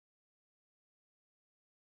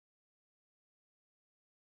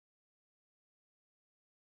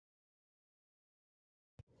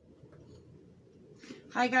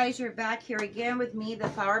Hi guys, you're back here again with me, the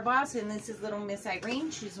Flower Boss, and this is little Miss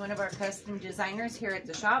Irene. She's one of our custom designers here at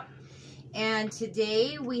the shop. And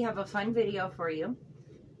today we have a fun video for you.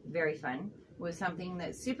 Very fun. With something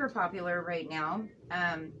that's super popular right now.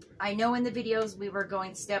 I know in the videos we were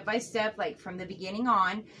going step by step, like from the beginning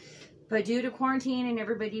on, but due to quarantine and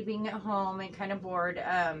everybody being at home and kind of bored,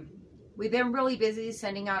 we've been really busy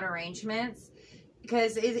sending out arrangements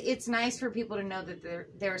because it's nice for people to know that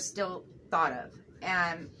they're still thought of.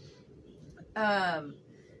 And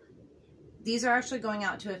these are actually going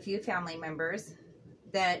out to a few family members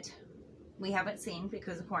that we haven't seen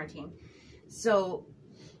because of quarantine. So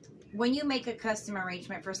when you make a custom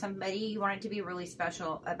arrangement for somebody, you want it to be really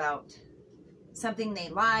special about something they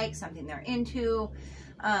like, something they're into.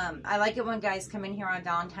 I like it when guys come in here on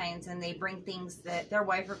Valentine's and they bring things that their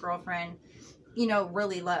wife or girlfriend, you know,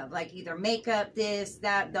 really love, like either makeup, this,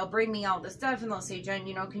 that. They'll bring me all the stuff and they'll say, Jen,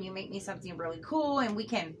 you know, can you make me something really cool? And we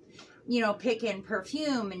can, you know, pick in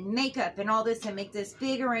perfume and makeup and all this and make this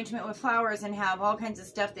big arrangement with flowers and have all kinds of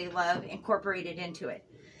stuff they love incorporated into it.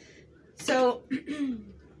 So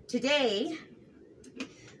today,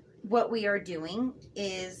 what we are doing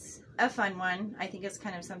is a fun one. I think it's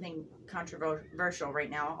kind of something controversial right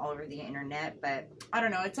now all over the internet, but I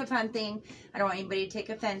don't know, it's a fun thing. I don't want anybody to take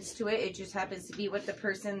offense to it. It just happens to be what the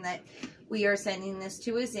person that we are sending this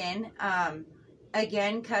to is in.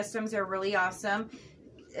 Again, customs are really awesome,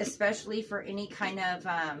 especially for any kind of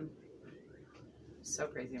so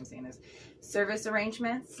crazy I'm saying this, service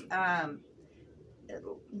arrangements.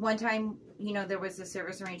 One time, you know, there was a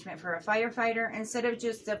service arrangement for a firefighter. Instead of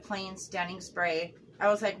just a plain standing spray, I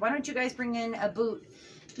was like, why don't you guys bring in a boot,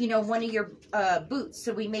 you know, one of your boots.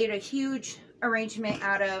 So we made a huge arrangement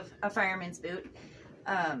out of a fireman's boot.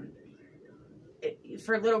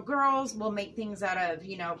 For little girls, we'll make things out of,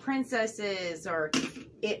 you know, princesses, or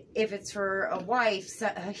if it's for a wife,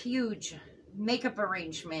 a huge makeup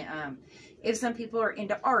arrangement. If some people are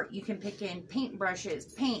into art, you can pick in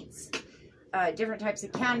paintbrushes, paints, different types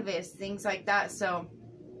of canvas, things like that. So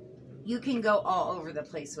you can go all over the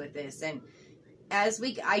place with this. And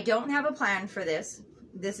I don't have a plan for this.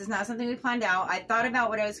 This is not something we planned out. I thought about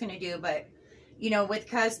what I was going to do, but, you know, with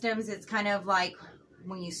customs, it's kind of like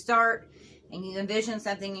when you start and you envision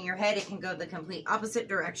something in your head, it can go the complete opposite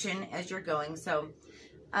direction as you're going. So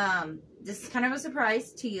this is kind of a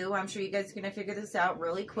surprise to you. I'm sure you guys are going to figure this out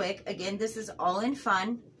really quick. Again, this is all in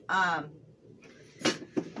fun.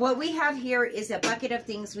 What we have here is a bucket of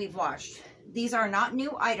things we've washed. These are not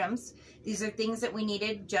new items. These are things that we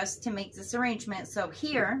needed just to make this arrangement. So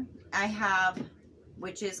here I have,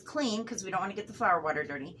 which is clean because we don't want to get the flower water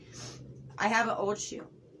dirty. I have an old shoe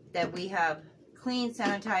that we have clean,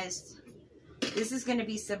 sanitized. This is going to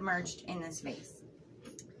be submerged in this vase.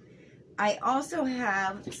 I also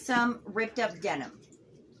have some ripped up denim.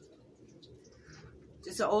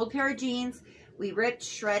 Just an old pair of jeans. We ripped,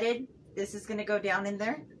 shredded. This is going to go down in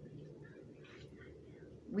there.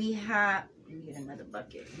 We have, let me get another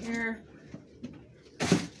bucket here.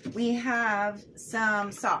 We have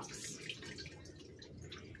some socks.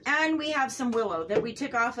 And we have some willow that we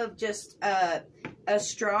took off of just a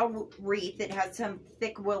straw wreath that had some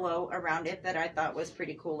thick willow around it that I thought was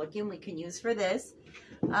pretty cool looking. We can use for this.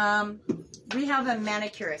 We have a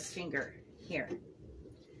manicurist finger here.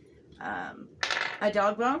 A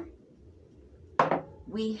dog bone.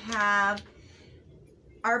 We have,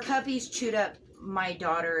 our puppies chewed up my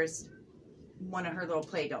daughter's, one of her little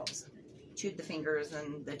play dolls. Chewed the fingers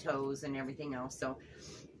and the toes and everything else. So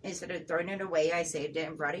instead of throwing it away, I saved it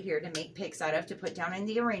and brought it here to make pics out of to put down in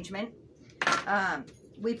the arrangement.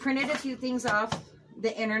 We printed a few things off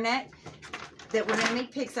the internet that we're going to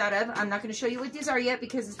make pics out of. I'm not going to show you what these are yet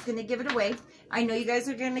because it's going to give it away. I know you guys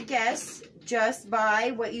are going to guess just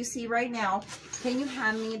by what you see right now. Can you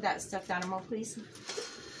hand me that stuffed animal, please?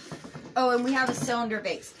 Oh, and we have a cylinder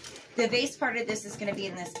vase. The vase part of this is going to be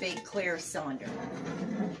in this big clear cylinder.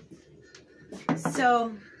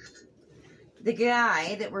 So the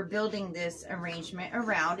guy that we're building this arrangement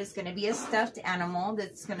around is going to be a stuffed animal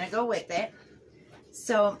that's going to go with it.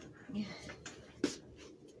 So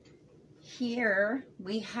here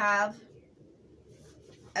we have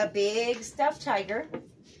a big stuffed tiger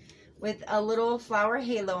with a little flower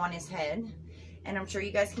halo on his head. And I'm sure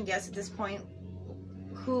you guys can guess at this point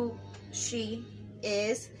who she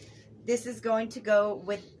is. This is going to go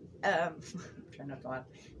with, try not to laugh.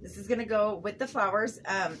 This is going to go with the flowers.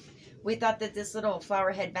 We thought that this little flower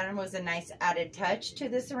headband was a nice added touch to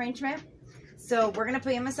this arrangement. So we're going to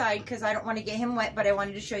put him aside because I don't want to get him wet, but I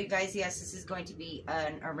wanted to show you guys, yes, this is going to be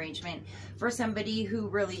an arrangement for somebody who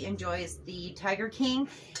really enjoys the Tiger King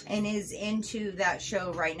and is into that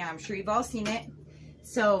show right now. I'm sure you've all seen it.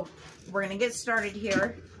 So we're going to get started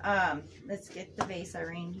here. Let's get the vase,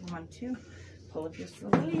 Irene. You want to pull up your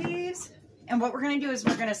sleeves. And what we're going to do is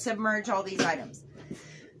we're going to submerge all these items.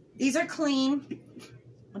 These are clean.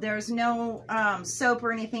 There's no soap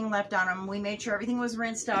or anything left on them. We made sure everything was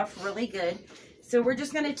rinsed off really good. So we're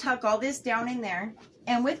just going to tuck all this down in there.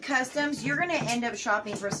 And with customs, you're going to end up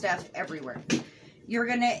shopping for stuff everywhere. You're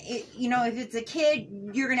going to, you know, if it's a kid,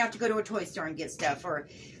 you're going to have to go to a toy store and get stuff. Or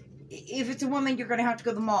if it's a woman, you're going to have to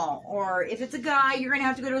go to the mall. Or if it's a guy, you're going to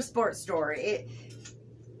have to go to a sports store.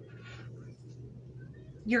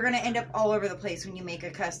 You're going to end up all over the place when you make a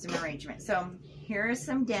custom arrangement. So here is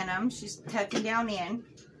some denim. She's tucking down in.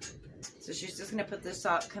 So she's just going to put the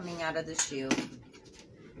sock coming out of the shoe.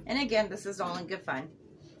 And again, this is all in good fun.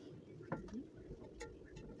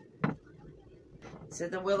 So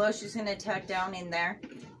the willow, she's going to tuck down in there.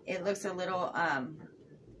 It looks a little,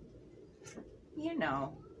 you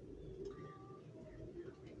know,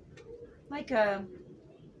 like a,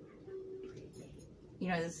 you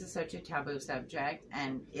know, this is such a taboo subject,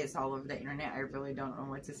 and it's all over the internet. I really don't know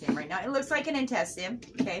what to say right now. It looks like an intestine,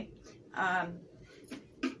 okay?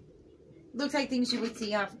 Looks like things you would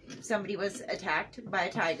see if somebody was attacked by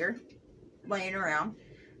a tiger laying around.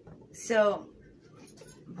 So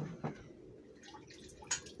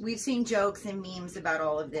we've seen jokes and memes about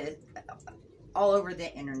all of this all over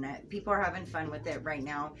the internet. People are having fun with it right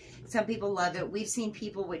now. Some people love it. We've seen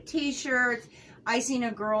people with t-shirts. I seen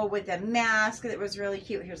a girl with a mask that was really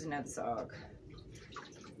cute. Here's another sock.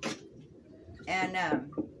 And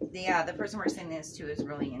yeah, the person we're sending this to is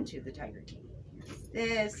really into the Tiger King.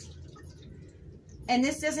 This. And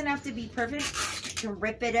this doesn't have to be perfect to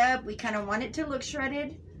rip it up. We kind of want it to look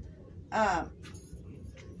shredded.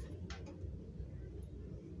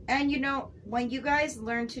 And you know, when you guys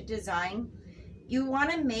learn to design, you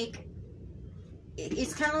want to make,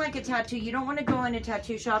 it's kind of like a tattoo. You don't want to go in a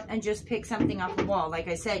tattoo shop and just pick something off the wall. Like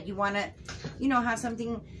I said, you want to, you know, have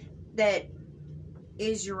something that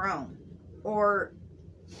is your own. Or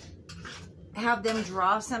have them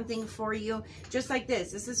draw something for you. Just like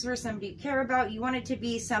this. This is for somebody you care about. You want it to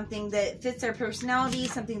be something that fits their personality,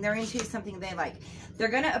 something they're into, something they like. They're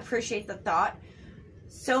going to appreciate the thought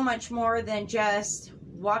so much more than just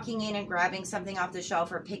walking in and grabbing something off the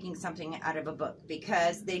shelf or picking something out of a book,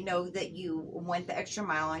 because they know that you went the extra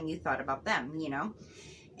mile and you thought about them, you know.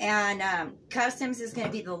 And customs is going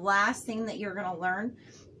to be the last thing that you're going to learn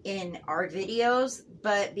in our videos,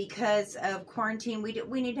 but because of quarantine,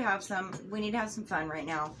 we need to have some fun right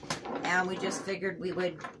now, and we just figured we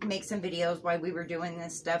would make some videos while we were doing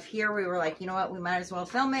this stuff here. We were like, you know what, we might as well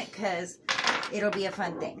film it because it'll be a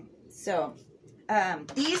fun thing. So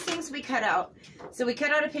these things we cut out. So we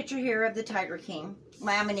cut out a picture here of the Tiger King,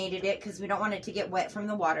 laminated it because we don't want it to get wet from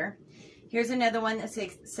the water. Here's another one that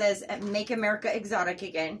says Make America Exotic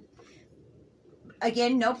Again.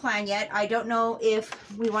 Again, no plan yet. I don't know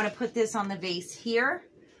if we want to put this on the vase here,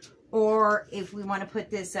 or if we want to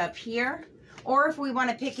put this up here, or if we want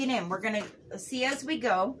to pick it in. We're going to see as we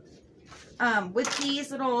go. With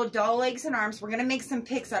these little doll legs and arms, we're going to make some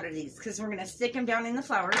picks out of these because we're going to stick them down in the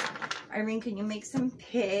flowers. Irene, can you make some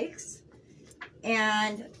picks?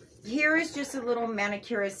 And here is just a little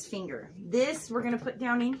manicurist's finger. This we're going to put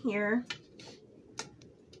down in here.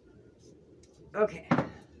 Okay.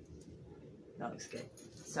 That looks good.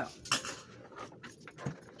 So,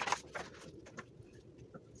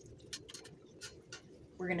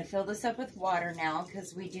 we're going to fill this up with water now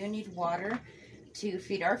because we do need water to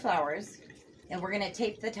feed our flowers. And we're going to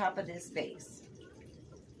tape the top of this vase.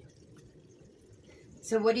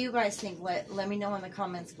 So what do you guys think? Let me know in the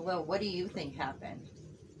comments below. What do you think happened?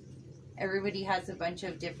 Everybody has a bunch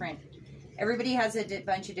of different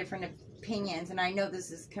opinions, and I know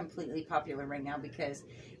this is completely popular right now because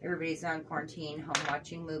everybody's on quarantine, home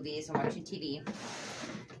watching movies and watching TV.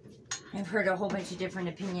 I've heard a whole bunch of different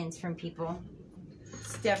opinions from people.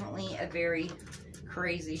 It's definitely a very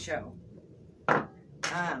crazy show.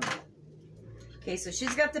 Okay, so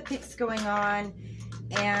she's got the picks going on,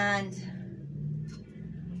 and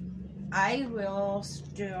I will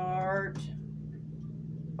start,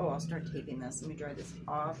 I'll start taping this. Let me dry this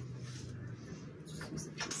off. Use a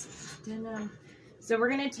piece of denim. So we're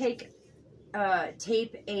going to tape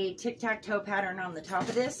a tic-tac-toe pattern on the top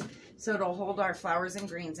of this so it'll hold our flowers and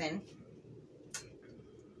greens in.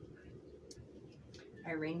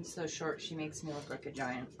 Irene's so short, she makes me look like a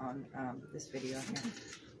giant on this video here.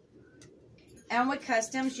 And with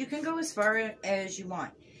customs, you can go as far as you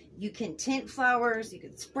want. You can tint flowers, you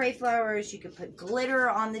can spray flowers, you can put glitter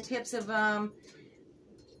on the tips of them,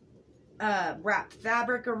 wrap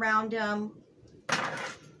fabric around them.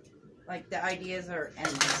 Like, the ideas are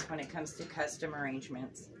endless when it comes to custom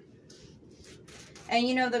arrangements. And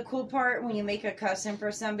you know, the cool part when you make a custom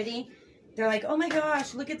for somebody, they're like, oh my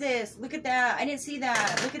gosh, look at this, look at that, I didn't see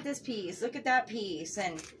that, look at this piece, look at that piece,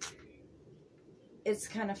 and it's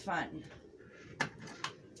kind of fun.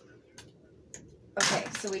 Okay,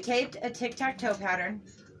 so we taped a tic-tac-toe pattern,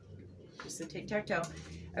 just a tic-tac-toe,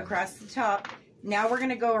 across the top. Now we're going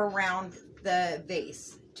to go around the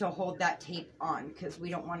vase to hold that tape on because we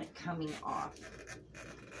don't want it coming off.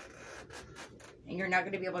 And you're not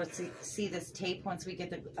going to be able to see this tape once we get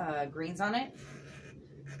the greens on it.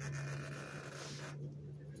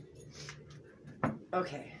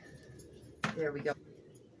 Okay, there we go.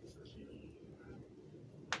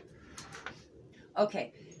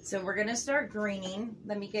 Okay, so we're going to start greening.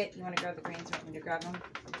 Let me get, you want to grab the greens or want me to grab them?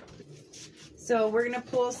 So we're going to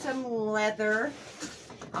pull some leather.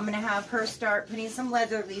 I'm going to have her start putting some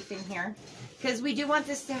leather leaf in here. Because we do want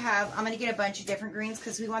this to have, I'm going to get a bunch of different greens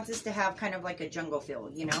because we want this to have kind of like a jungle feel,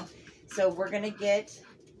 you know. So we're going to get,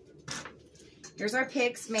 here's our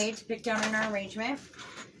picks made to pick down in our arrangement.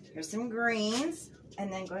 Here's some greens. And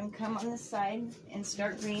then go and come on the side and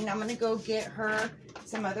start greening. I'm going to go get her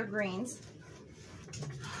some other greens.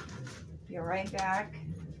 Be right back.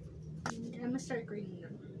 I'm going to start greening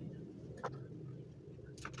them.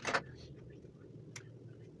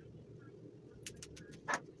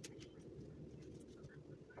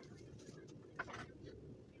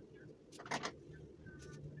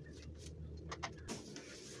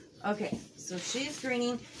 Okay, so she's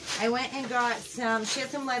greening. I went and got some, she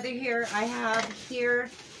had some leather here. I have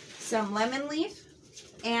here some lemon leaf,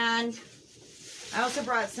 and I also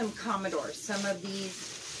brought some Commodores, some of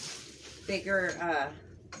these bigger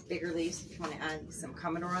leaves. If you want to add some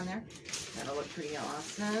Commodore on there, that'll look pretty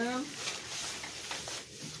awesome.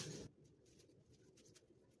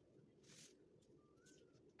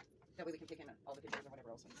 That way we can take in all the pictures or whatever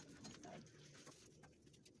else.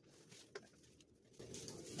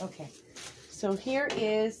 Okay, so here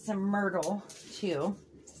is some myrtle too,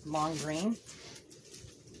 long green.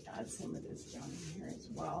 Add some of this down in here as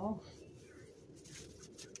well.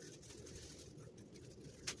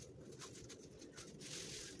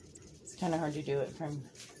 It's kind of hard to do it from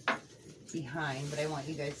behind, but I want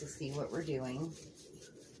you guys to see what we're doing.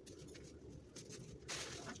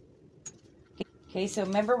 Okay, so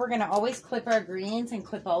remember, we're going to always clip our greens and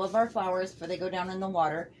clip all of our flowers before they go down in the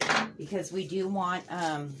water, because we do want,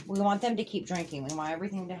 we want them to keep drinking. We want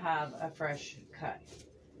everything to have a fresh cut.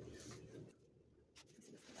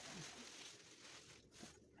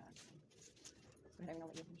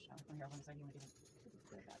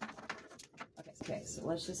 Okay, so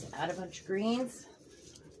let's just add a bunch of greens.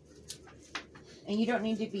 And you don't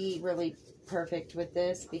need to be really perfect with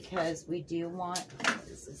this because we do want,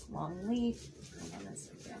 this is long leaf. Hold on a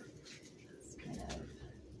second. It's kind of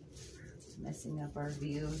messing up our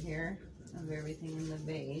view here of everything in the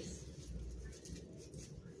vase.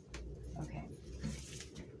 Okay.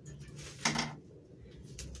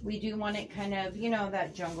 We do want it kind of, you know,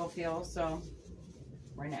 that jungle feel, so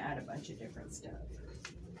we're going to add a bunch of different stuff.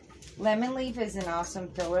 Lemon leaf is an awesome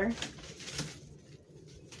filler.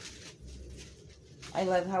 I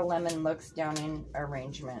love how lemon looks down in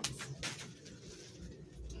arrangements.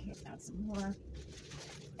 Okay, add some more.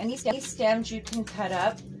 And these stems you can cut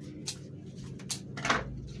up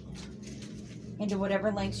into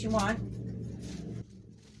whatever lengths you want.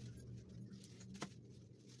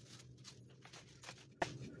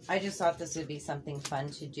 I just thought this would be something fun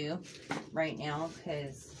to do right now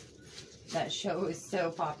because that show is so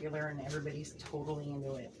popular and everybody's totally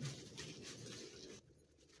into it.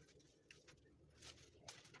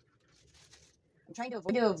 I'm trying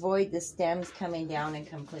to avoid the stems coming down and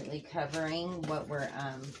completely covering what we're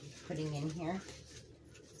putting in here.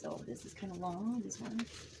 So this is kind of long, this one.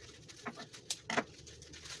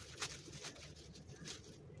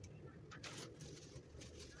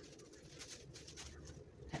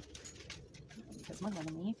 Because my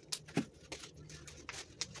lemon leaf.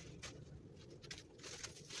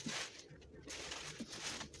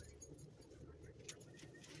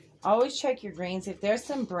 Always check your greens. If there's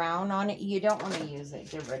some brown on it, you don't want to use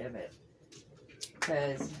it. Get rid of it.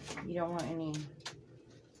 Because you don't want any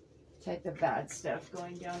type of bad stuff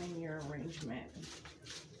going down in your arrangement.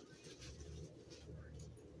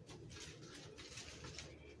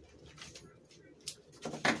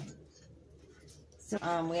 So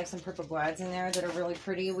we have some purple glads in there that are really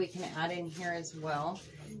pretty. We can add in here as well.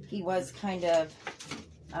 He was kind of...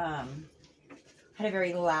 had a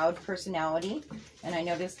very loud personality, and I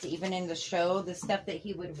noticed even in the show the stuff that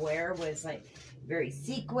he would wear was like very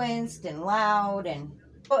sequenced and loud, and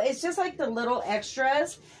Well, it's just like the little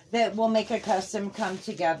extras that will make a custom come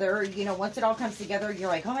together. You know, once it all comes together, you're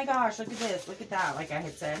like, oh my gosh, look at this, look at that, like I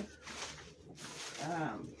had said.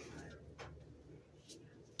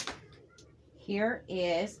 Here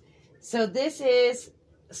is, so this is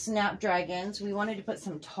snapdragons. We wanted to put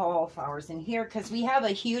some tall flowers in here because we have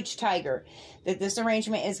a huge tiger that this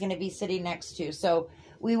arrangement is going to be sitting next to. So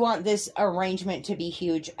we want this arrangement to be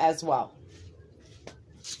huge as well.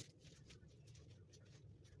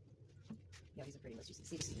 Yeah, these are pretty. Let's just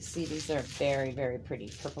see, these are very, very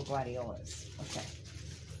pretty purple gladiolas. Okay.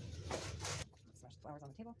 Smash the flowers on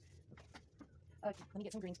the table. Okay, let me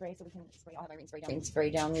get some green spray so we can spray. I'll have my green spray down. Green spray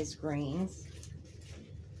down these greens.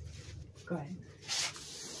 Go ahead.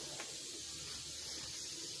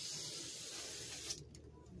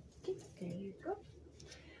 Okay, there you go.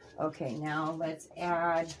 Okay, now let's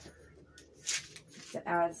add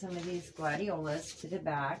some of these gladiolas to the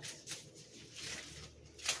back.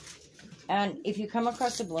 And if you come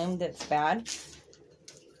across a bloom that's bad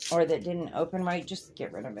or that didn't open right, just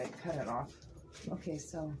get rid of it, cut it off. Okay,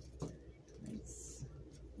 so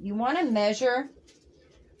you want to measure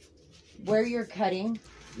where you're cutting.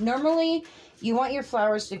 Normally, you want your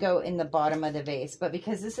flowers to go in the bottom of the vase, but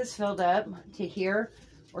because this is filled up to here,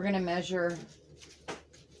 we're going to measure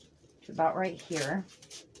to about right here.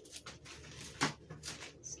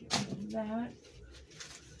 Let's get rid of that.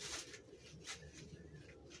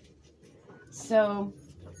 So,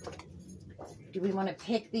 do we want to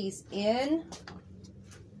pick these in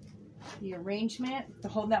the arrangement to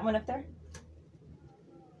hold that one up there?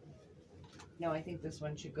 No, I think this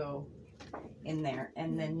one should go in there.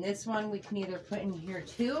 And then this one we can either put in here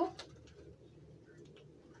too.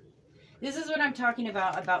 This is what I'm talking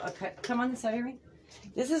about a come on this side, right?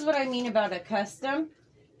 This is what I mean about a custom.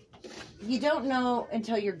 You don't know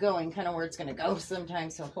until you're going kind of where it's going to go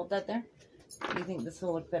sometimes. So hold that there. Do you think this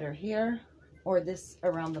will look better here or this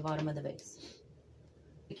around the bottom of the vase?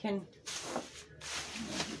 You can,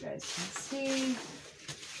 you guys can see.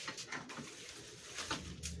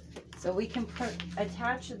 So we can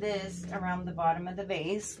attach this around the bottom of the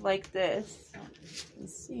vase like this.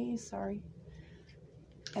 Let's see, sorry.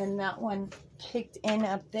 And that one kicked in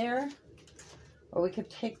up there. Or we could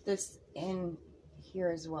kick this in here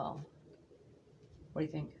as well. What do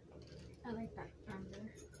you think? I like that down there.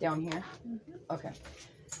 Down here? Mm-hmm. Okay.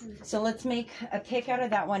 So let's make a pick out of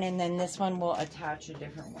that one, and then this one will attach a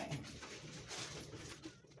different way.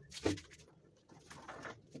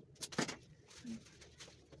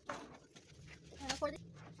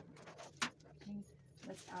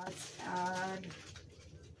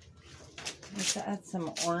 Let's add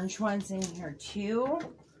some orange ones in here too,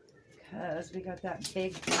 because we got that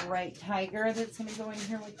big bright tiger that's going to go in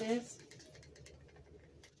here with this.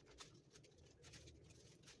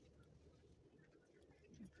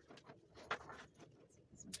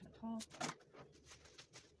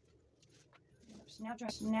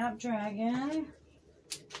 Snapdragon.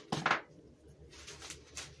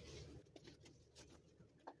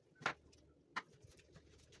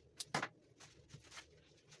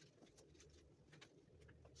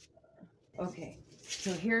 Okay,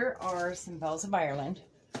 so here are some bells of Ireland.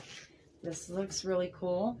 This looks really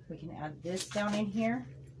cool. We can add this down in here.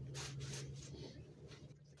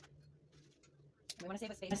 We want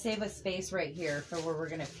to save a space right here for where we're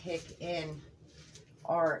going to pick in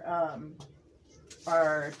our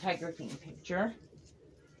tiger theme picture.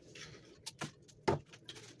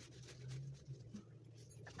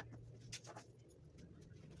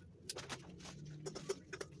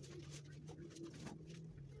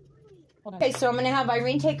 Okay, so I'm going to have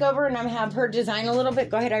Irene take over and I'm going to have her design a little bit.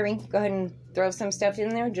 Go ahead, Irene. Go ahead and throw some stuff in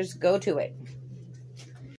there. Just go to it.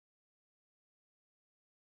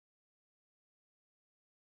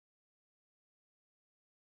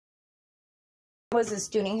 I was a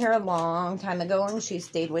student here a long time ago and she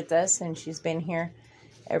stayed with us and she's been here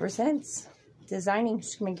ever since. Designing.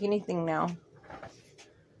 She can make anything now.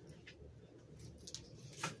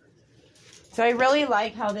 So I really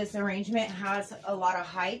like how this arrangement has a lot of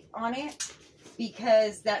height on it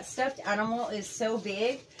because that stuffed animal is so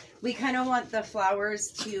big. We kind of want the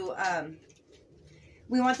flowers to,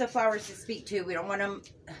 speak to. We don't want them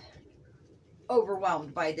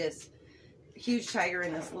overwhelmed by this huge tiger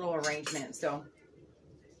in this little arrangement. So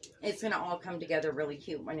it's going to all come together really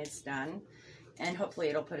cute when it's done. And hopefully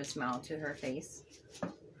it'll put a smile to her face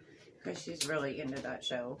because she's really into that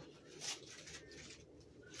show.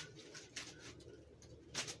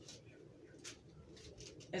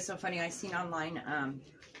 It's so funny. I seen online,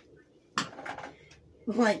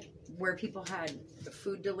 like where people had the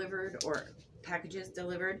food delivered or packages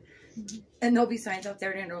delivered, and there'll be signs out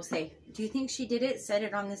there and it'll say, do you think she did it? Set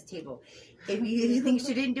it on this table. If you think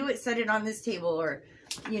she didn't do it, set it on this table. Or,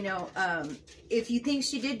 you know, if you think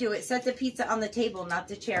she did do it, set the pizza on the table, not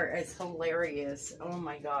the chair. It's hilarious. Oh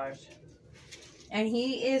my gosh. And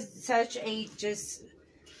he is such a just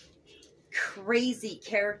crazy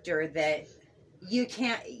character that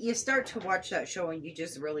you start to watch that show and you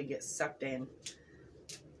just really get sucked in.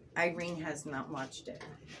 Irene has not watched it.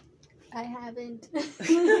 I haven't.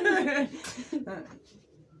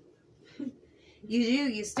 You do.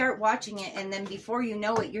 You start watching it, and then before you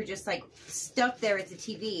know it, you're just like stuck there at the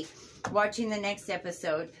TV, watching the next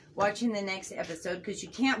episode, because you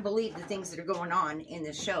can't believe the things that are going on in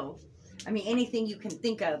the show. I mean, anything you can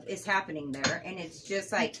think of is happening there, and it's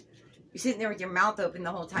just like you're sitting there with your mouth open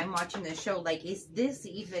the whole time watching the show. Like, is this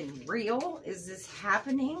even real? Is this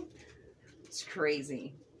happening? It's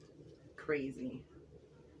crazy. Crazy.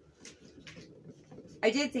 I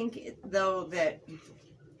did think, though, that,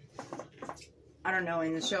 I don't know,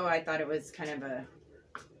 in the show I thought it was kind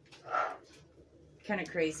of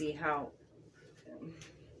crazy how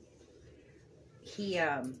he,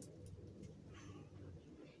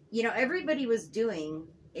 you know, everybody was doing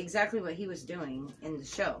exactly what he was doing in the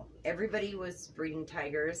show. Everybody was breeding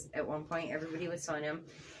tigers at one point. Everybody was selling them.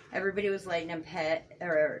 Everybody was letting them pet,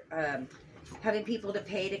 or having people to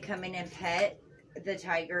pay to come in and pet the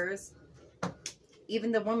tigers.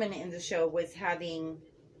 Even the woman in the show was having,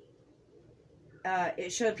 it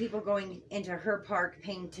showed people going into her park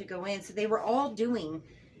paying to go in. So they were all doing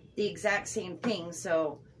the exact same thing.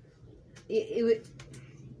 So it would,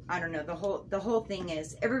 I don't know, the whole thing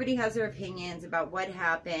is everybody has their opinions about what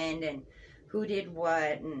happened and who did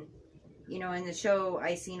what. And, you know, in the show,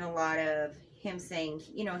 I seen a lot of him saying,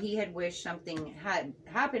 you know, he had wished something had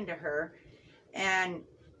happened to her. And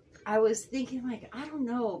I was thinking, like, I don't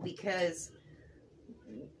know, because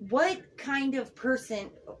what kind of person,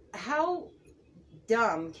 how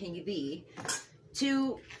dumb can you be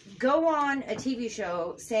to go on a TV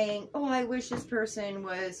show saying, oh, I wish this person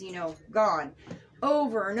was, you know, gone,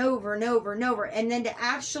 over and over and over and over, and then to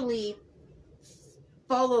actually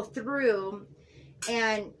follow through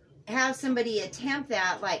and have somebody attempt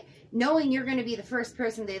that, like, knowing you're going to be the first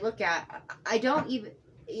person they look at. I don't even,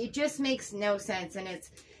 it just makes no sense. And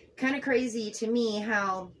it's kind of crazy to me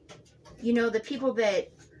how, you know, the people that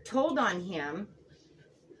told on him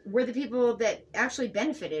were the people that actually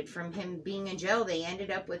benefited from him being in jail. They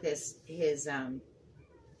ended up with his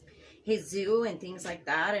zoo and things like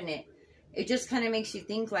that, and it just kind of makes you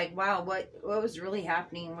think, like, wow, what was really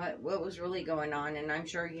happening, what was really going on. And I'm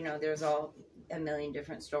sure, you know, there's all a million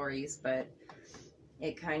different stories, but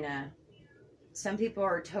it kind of, some people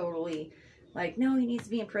are totally like, no, he needs to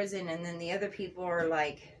be in prison, and then the other people are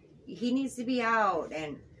like, he needs to be out.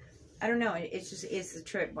 And I don't know. It's just, it's a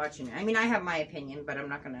trip watching it. I mean, I have my opinion, but I'm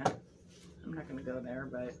not gonna go there.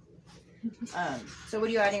 But so what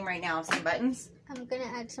are you adding right now? Some buttons? I'm gonna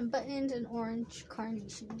add some buttons and orange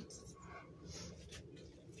carnations.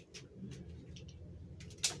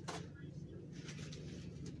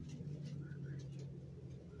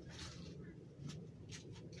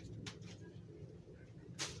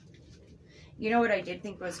 You know what I did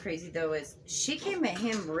think was crazy, though, is she came at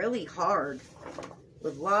him really hard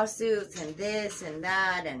with lawsuits and this and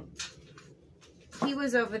that, and he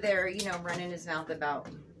was over there, you know, running his mouth about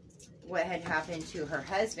what had happened to her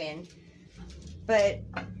husband. But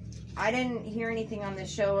I didn't hear anything on the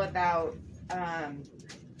show about,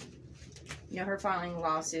 you know, her filing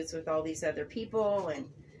lawsuits with all these other people and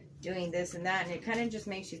doing this and that, and it kind of just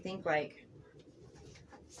makes you think, like,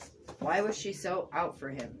 why was she so out for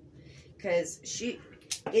him? Because she,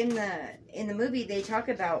 in the movie, they talk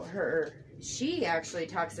about her, she actually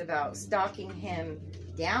talks about stalking him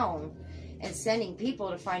down and sending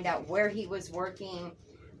people to find out where he was working,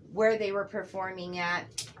 where they were performing at,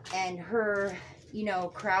 and her, you know,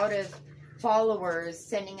 crowd of followers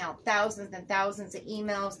sending out thousands and thousands of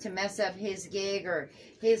emails to mess up his gig or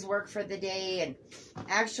his work for the day, and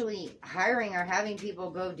actually hiring or having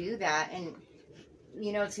people go do that. And,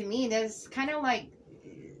 you know, to me, that's kind of like,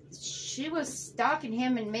 she was stalking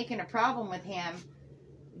him and making a problem with him.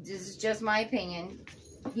 This is just my opinion.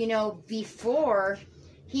 You know, before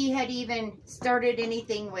he had even started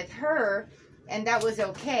anything with her, and that was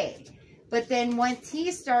okay. But then once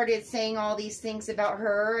he started saying all these things about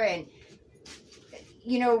her and,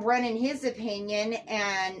 you know, running his opinion,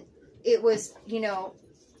 and it was, you know,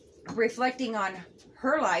 reflecting on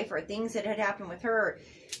her life or things that had happened with her,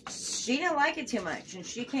 she didn't like it too much, and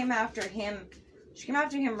she came after him. She came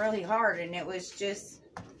after him really hard, and it was just,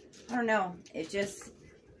 I don't know, it just,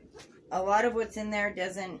 a lot of what's in there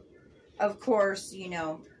doesn't, of course, you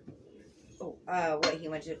know, what he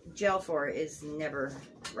went to jail for is never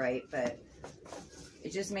right, but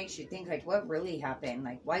it just makes you think, like, what really happened?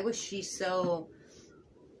 Like, why was she so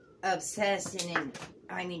obsessed? And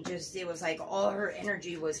I mean, just, it was like all her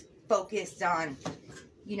energy was focused on,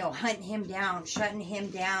 you know, hunting him down, shutting him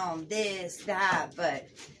down, this, that, but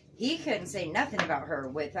he couldn't say nothing about her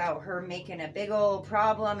without her making a big old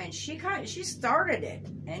problem, and she started it,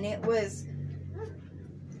 and it was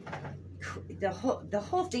the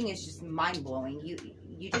whole thing is just mind blowing.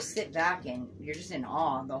 You just sit back and you're just in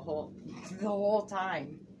awe the whole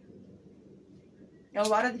time. A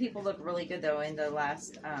lot of the people look really good though in the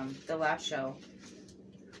last show.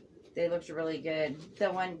 They looked really good.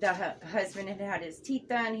 The husband had his teeth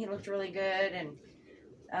done. He looked really good, and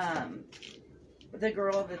the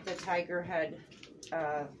girl that the tiger had,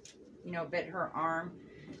 you know, bit her arm.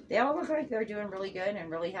 They all look like they're doing really good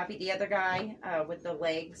and really happy. The other guy with the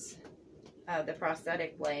legs, the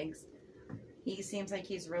prosthetic legs, he seems like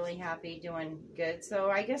he's really happy, doing good.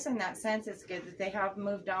 So I guess in that sense, it's good that they have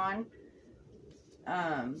moved on.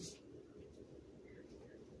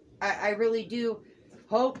 I really do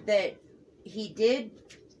hope that he did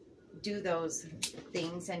do those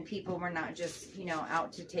things and people were not just, you know,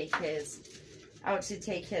 out to take his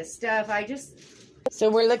stuff. So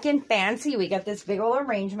we're looking fancy. We got this big old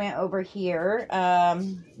arrangement over here.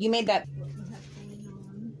 You made that.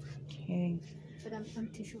 Okay. But I'm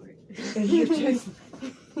too short.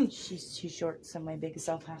 She's too short, so my big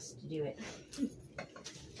self has to do it.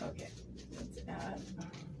 Okay. Let's add.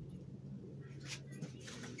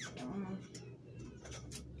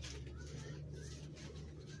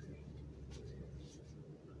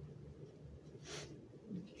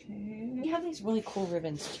 We have these really cool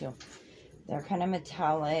ribbons too. They're kind of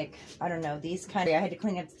metallic. I don't know. These kind of, I had to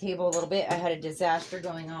clean up the table a little bit. I had a disaster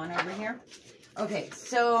going on over here. Okay,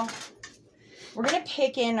 so we're going to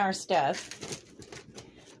pick in our stuff.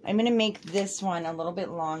 I'm going to make this one a little bit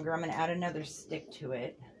longer. I'm going to add another stick to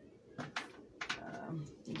it.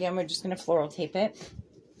 Again, we're just going to floral tape it.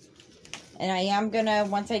 And I am going to,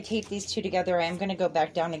 once I tape these two together, I am going to go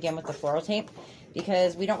back down again with the floral tape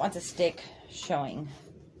because we don't want the stick showing.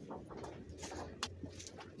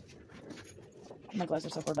 My gloves are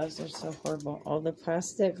so horrible. They're so horrible. All the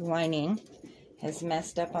plastic lining has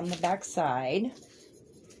messed up on the back side.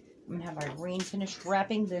 I'm going to have Irene finish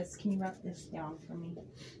wrapping this. Can you wrap this down for me?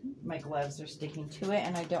 My gloves are sticking to it,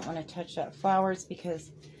 and I don't want to touch that flowers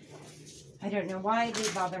because I don't know why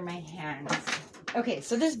they bother my hands. Okay,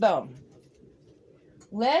 so this bone.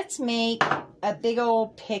 Let's make a big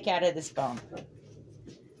old pick out of this bone.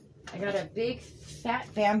 I got a big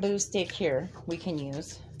fat bamboo stick here we can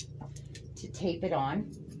use to tape it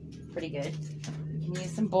on. Pretty good. You can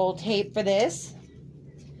use some bowl tape for this.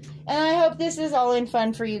 And I hope this is all in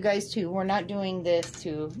fun for you guys too. We're not doing this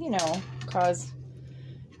to, you know, cause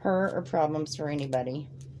hurt or problems for anybody.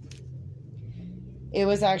 It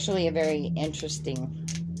was actually a very interesting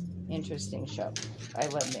show. I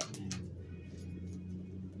loved it.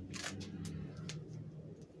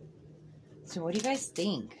 So what do you guys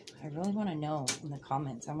think? I really want to know in the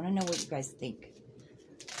comments. I want to know what you guys think.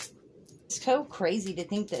 It's so crazy to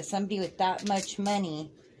think that somebody with that much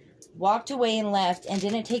money walked away and left and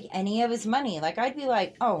didn't take any of his money. Like, I'd be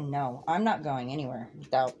like, oh no, I'm not going anywhere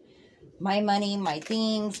without my money, my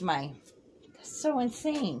things, that's so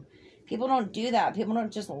insane. People don't do that. People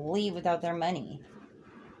don't just leave without their money.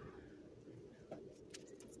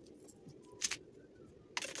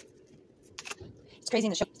 It's crazy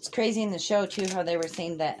in the show. It's crazy in the show too how they were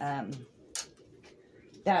saying that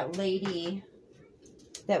that lady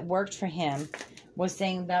that worked for him was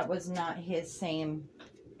saying that was not his same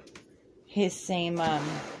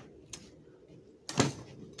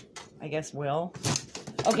I guess will.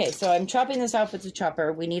 Okay, so I'm chopping this off with the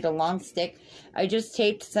chopper. We need a long stick. I just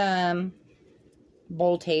taped some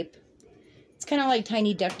bowl tape. It's kind of like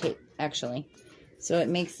tiny duct tape, actually. So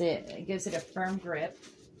it gives it a firm grip.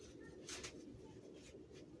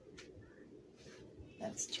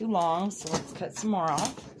 That's too long, so let's cut some more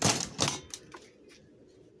off.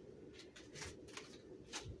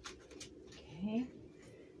 Okay.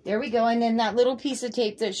 There we go. And then that little piece of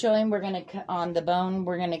tape that's showing we're going to cut on the bone,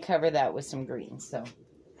 we're going to cover that with some green. So,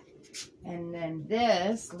 and then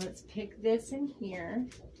this, let's pick this in here.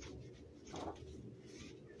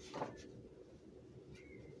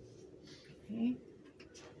 Okay.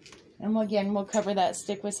 And we'll cover that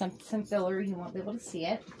stick with some filler. You won't be able to see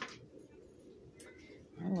it.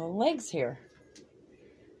 Our little legs here.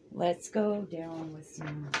 Let's go down with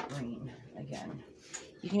some green again.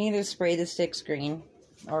 You can either spray the sticks green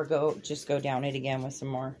or just go down it again with some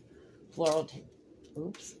more floral tape.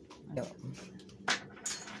 Oops,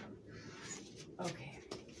 Okay.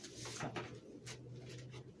 So,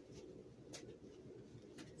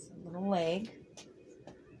 it's a little leg.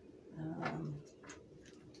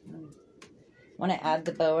 Want to add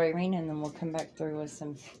the bow, Irene, and then we'll come back through with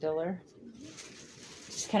some filler.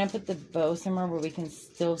 Just kind of put the bow somewhere where we can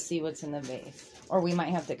still see what's in the vase. Or we might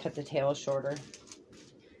have to cut the tail shorter.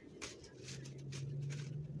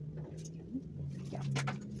 Yeah.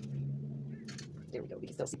 There we go. We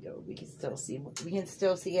can still see. We can still see. We can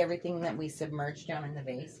still see everything that we submerged down in the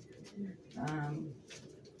vase. You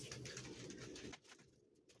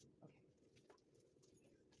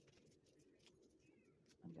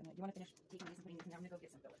want to finish taking these and putting these in there? I'm going to go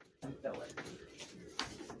get some filler.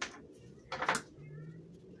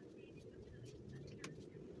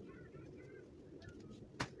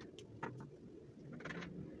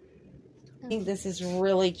 I think this is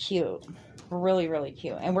really cute. Really, really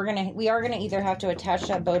cute. And we are gonna either have to attach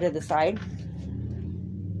that bow to the side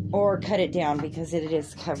or cut it down because it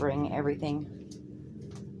is covering everything.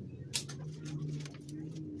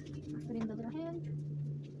 Putting the little hand.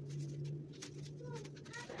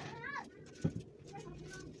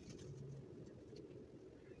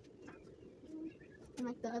 And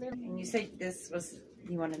like the other. And you said this was,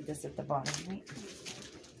 you wanted this at the bottom, right?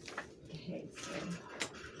 Okay, so.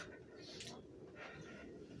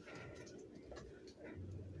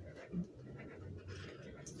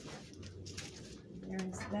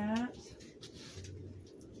 There's that.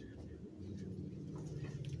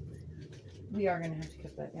 We are going to have to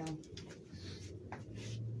cut that down.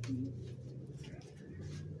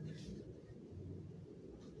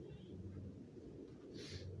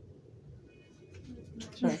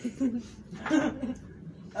 Sure.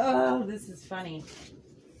 Oh, this is funny.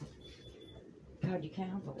 God, you can't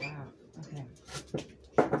help but laugh. Okay.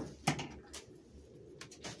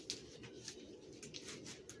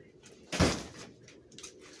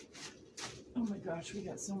 Oh my gosh, we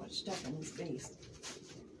got so much stuff in this vase.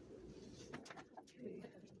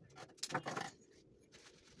 I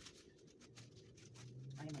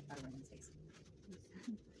am like powdering in this vase.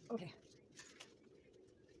 Okay.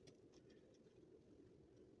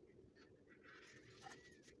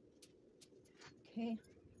 Okay.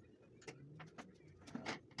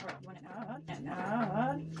 All right, you want to add and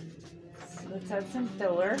add. So let's add some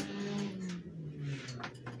filler.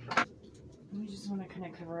 We just want to kind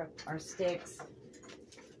of cover up our sticks.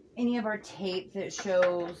 Any of our tape that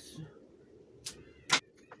shows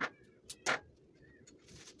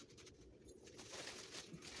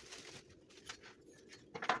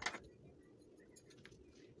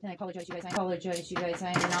and I apologize, you guys. I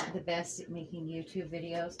am not the best at making YouTube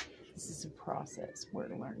videos. This is a process. We're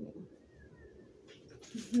learning.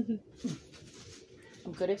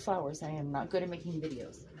 I'm good at flowers. I am not good at making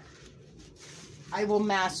videos. I will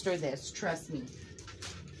master this. Trust me.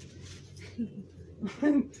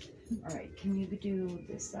 All right. Can you do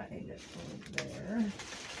this side over there?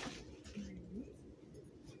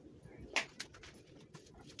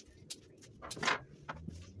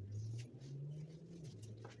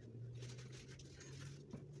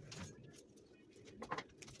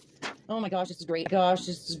 Oh my gosh, this is great. Gosh,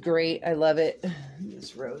 this is great. I love it.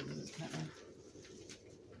 This rose is kind of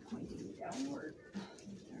pointing downward.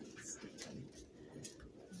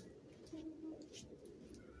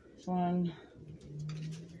 This one.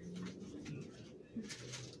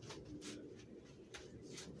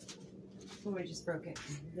 Oh, I just broke it.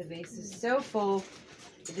 The vase is so full.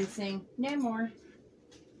 It is saying no more.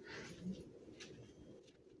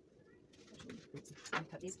 Let me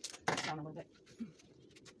cut these down a little bit.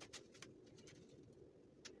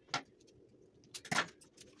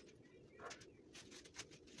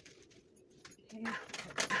 Okay.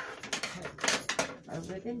 Our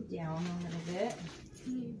ribbon down a little bit.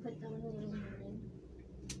 You put that one a little more in.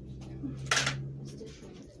 It's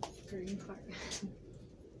different. Green part.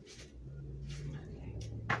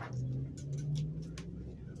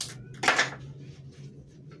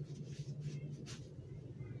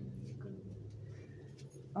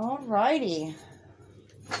 Alrighty.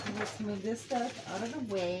 Let's move this stuff out of the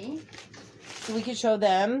way so we can show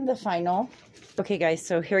them the final. Okay, guys,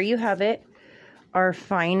 so here you have it. Our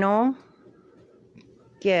final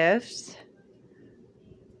gifts.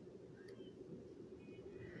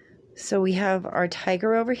 So we have our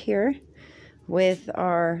tiger over here with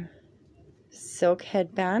our silk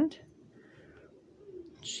headband.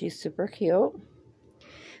 She's super cute.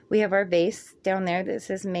 We have our vase down there that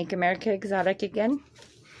says Make America Exotic Again.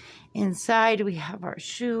 Inside we have our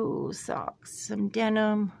shoes, socks, some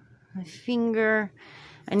denim, a finger,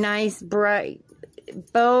 a nice bright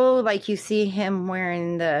bow like you see him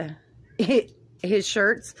wearing the his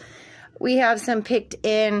shirts. We have some picked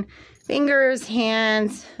in fingers,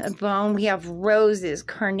 hands, a bone. We have roses,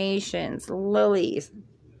 carnations, lilies,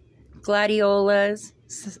 gladiolas,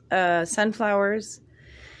 sunflowers.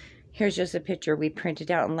 Here's just a picture we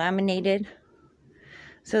printed out and laminated.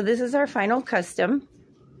 So this is our final custom.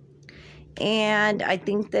 And I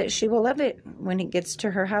think that she will love it when it gets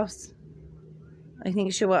to her house. I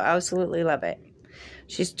think she will absolutely love it.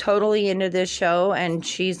 She's totally into this show, and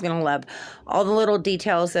she's going to love all the little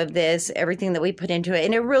details of this, everything that we put into it.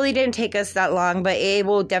 And it really didn't take us that long, but it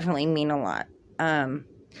will definitely mean a lot.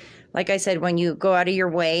 Like I said, when you go out of your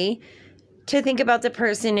way to think about the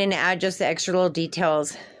person and add just the extra little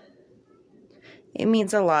details, it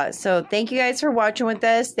means a lot. So thank you guys for watching with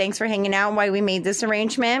us. Thanks for hanging out while we made this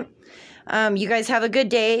arrangement. You guys have a good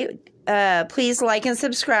day. Please like and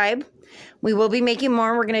subscribe. We will be making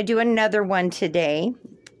more. We're going to do another one today.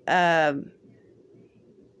 And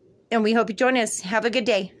we hope you join us. Have a good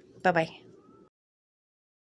day. Bye-bye.